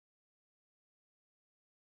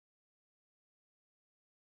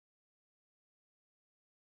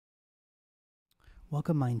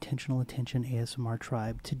Welcome, my Intentional Attention ASMR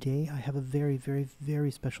tribe. Today I have a very, very, very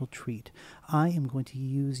special treat. I am going to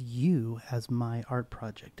use you as my art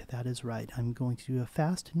project. That is right. I'm going to do a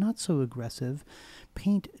fast, not so aggressive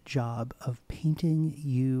paint job of painting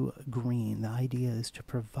you green. The idea is to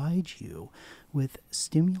provide you with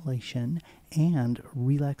stimulation and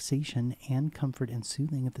relaxation and comfort and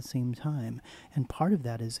soothing at the same time. And part of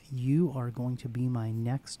that is you are going to be my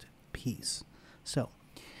next piece. So,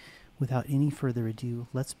 without any further ado,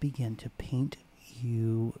 let's begin to paint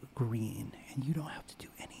you green. And you don't have to do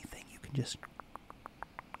anything. You can just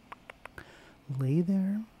lay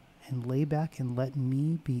there and lay back and let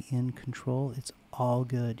me be in control. It's all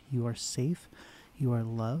good. You are safe, you are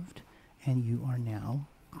loved, and you are now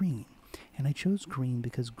green. And I chose green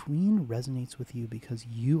because green resonates with you because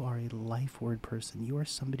you are a life word person. You are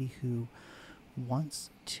somebody who wants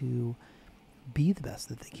to be the best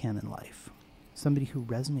that they can in life. Somebody who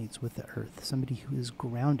resonates with the earth, somebody who is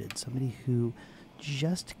grounded, somebody who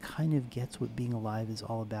just kind of gets what being alive is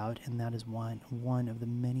all about, and that is one of the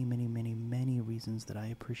many, many, many, many reasons that I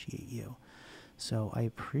appreciate you. So I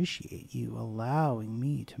appreciate you allowing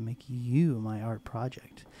me to make you my art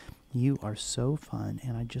project. You are so fun,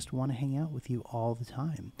 and I just want to hang out with you all the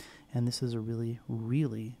time, and this is a really,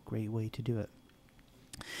 really great way to do it.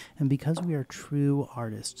 And because we are true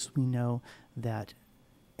artists, we know that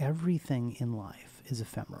everything in life is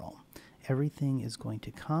ephemeral. Everything is going to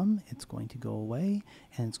come, it's going to go away,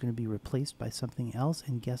 and it's going to be replaced by something else.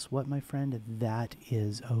 And guess what, my friend? That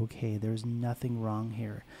is okay. There's nothing wrong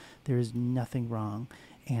here. There is nothing wrong.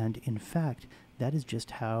 And in fact, that is just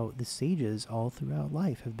how the sages all throughout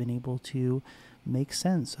life have been able to make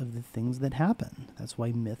sense of the things that happen. That's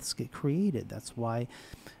why myths get created. That's why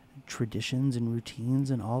traditions and routines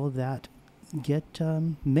and all of that get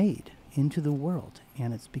made into the world.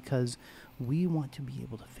 And it's because we want to be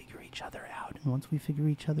able to figure each other out. And once we figure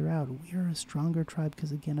each other out, we are a stronger tribe,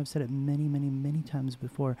 because again, I've said it many, many, many times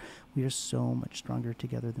before, we are so much stronger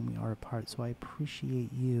together than we are apart. So I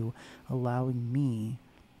appreciate you allowing me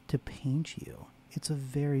to paint you. It's a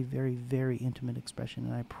very, very, very intimate expression,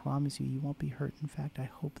 and I promise you, you won't be hurt. In fact, I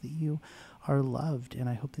hope that you are loved, and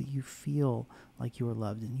I hope that you feel like you are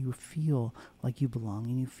loved, and you feel like you belong,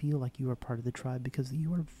 and you feel like you are part of the tribe, because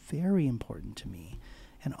you are very important to me.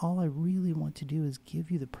 And all I really want to do is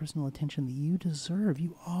give you the personal attention that you deserve.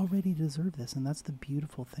 You already deserve this, and that's the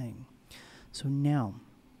beautiful thing. So now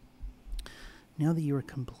that you are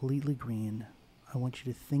completely green, I want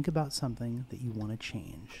you to think about something that you want to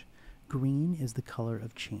change. Green is the color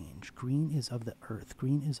of change. Green is of the earth.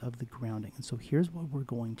 Green is of the grounding. And so here's what we're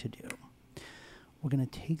going to do. We're going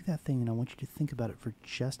to take that thing, and I want you to think about it for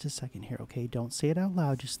just a second here, okay? Don't say it out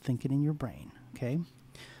loud. Just think it in your brain, okay?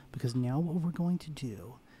 Because now what we're going to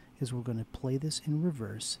do is we're going to play this in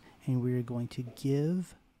reverse, and we're going to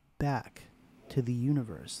give back to the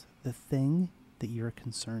universe the thing that you're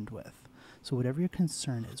concerned with. So whatever your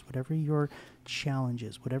concern is, whatever your challenge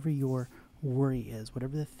is, whatever your worry is,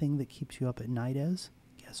 whatever the thing that keeps you up at night is,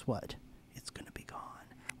 guess what? It's going to be gone.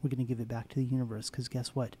 We're going to give it back to the universe, because guess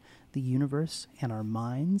what? The universe and our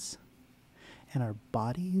minds and our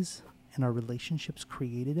bodies and our relationships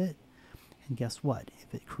created it. And guess what?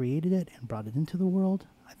 If it created it and brought it into the world,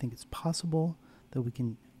 I think it's possible that we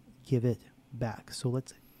can give it back. So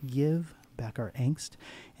let's give back our angst,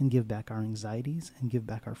 and give back our anxieties, and give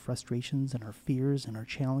back our frustrations and our fears and our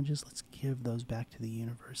challenges. Let's give those back to the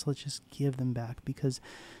universe. Let's just give them back, because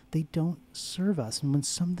they don't serve us. And when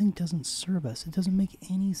something doesn't serve us, it doesn't make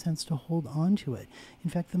any sense to hold on to it. In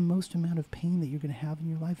fact, the most amount of pain that you're going to have in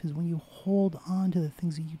your life is when you hold on to the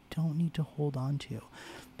things that you don't need to hold on to.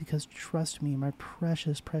 Because trust me, my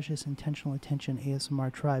precious, precious Intentional Attention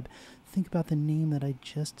ASMR tribe, think about the name that I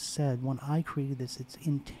just said. When I created this, it's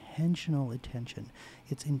intentional attention.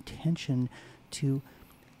 It's intention to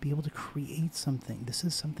be able to create something. This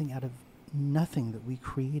is something out of nothing that we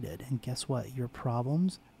created. And guess what? Your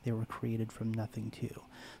problems, they were created from nothing too.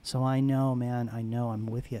 So I know, man, I know I'm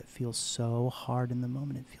with you. It feels so hard in the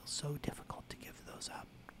moment. It feels so difficult to give those up.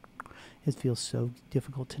 It feels so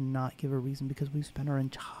difficult to not give a reason, because we've spent our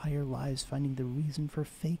entire lives finding the reason for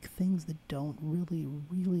fake things that don't really,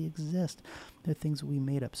 really exist. They're things that we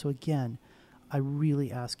made up. So again, I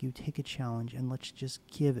really ask you, take a challenge and let's just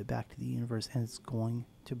give it back to the universe, and it's going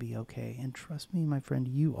to be okay. And trust me, my friend,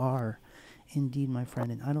 you are indeed my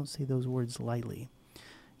friend, and I don't say those words lightly.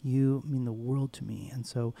 You mean the world to me. And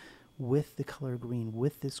so with the color green,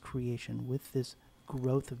 with this creation, with this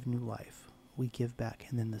growth of new life, we give back,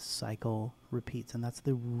 and then the cycle repeats. And that's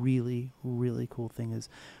the really, really cool thing, is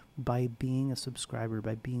by being a subscriber,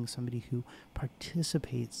 by being somebody who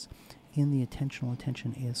participates in the Intentional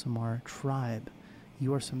Attention ASMR tribe,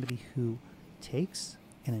 You are somebody who takes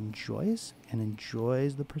and enjoys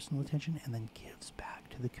the personal attention and then gives back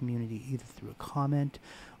to the community, either through a comment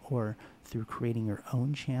or through creating your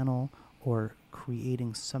own channel or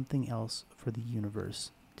creating something else for the universe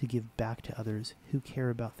to give back to others who care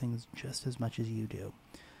about things just as much as you do.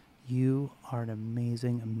 You are an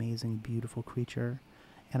amazing, amazing, beautiful creature,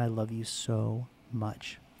 and I love you so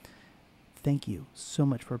much. Thank you so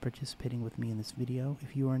much for participating with me in this video.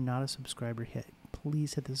 If you are not a subscriber yet,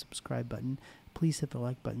 please hit the subscribe button. Please hit the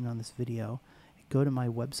like button on this video. Go to my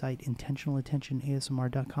website,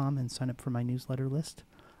 intentionalattentionasmr.com, and sign up for my newsletter list.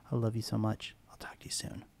 I love you so much. I'll talk to you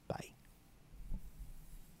soon.